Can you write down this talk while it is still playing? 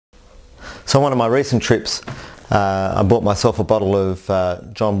So one of my recent trips, I bought myself a bottle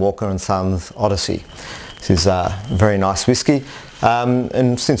of Johnnie Walker and Sons Odyssey. This is a very nice whiskey.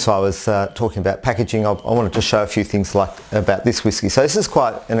 And since I was talking about packaging, I wanted to show a few things about this whiskey. So this is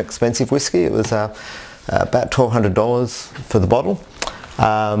quite an expensive whiskey. It was about $1,200 for the bottle.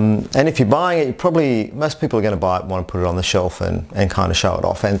 And if you're buying it, most people are going to buy it and want to put it on the shelf and kind of show it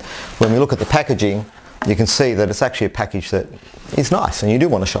off. And when we look at the packaging, you can see that it's actually a package that is nice and you do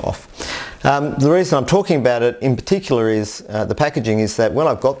want to show off. The reason I'm talking about it in particular is the packaging is that when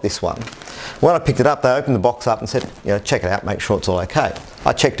I got this one, when I picked it up, they opened the box up and said, you know, check it out, make sure it's all okay.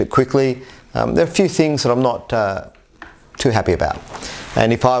 I checked it quickly. There are a few things that I'm not too happy about.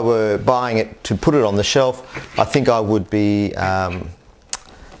 And if I were buying it to put it on the shelf, I think I would be I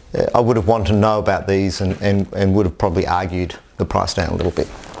would have wanted to know about these and would have probably argued the price down a little bit.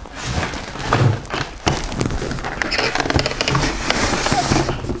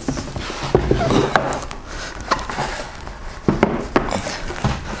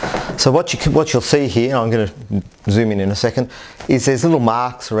 So what you'll see here, I'm going to zoom in a second, is there's little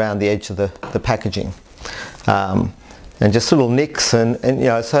marks around the edge of the packaging. And just little nicks and you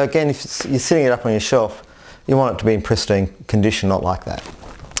know, so again, if you're sitting it up on your shelf, you want it to be in pristine condition, not like that.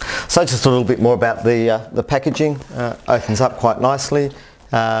 So just a little bit more about the packaging. Opens up quite nicely.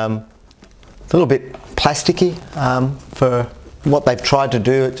 A little bit plasticky for what they've tried to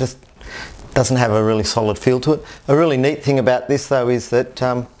do. It just doesn't have a really solid feel to it. A really neat thing about this though is that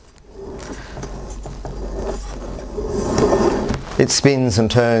it spins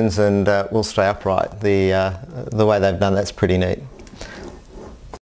and turns and will stay upright. The way they've done that's pretty neat.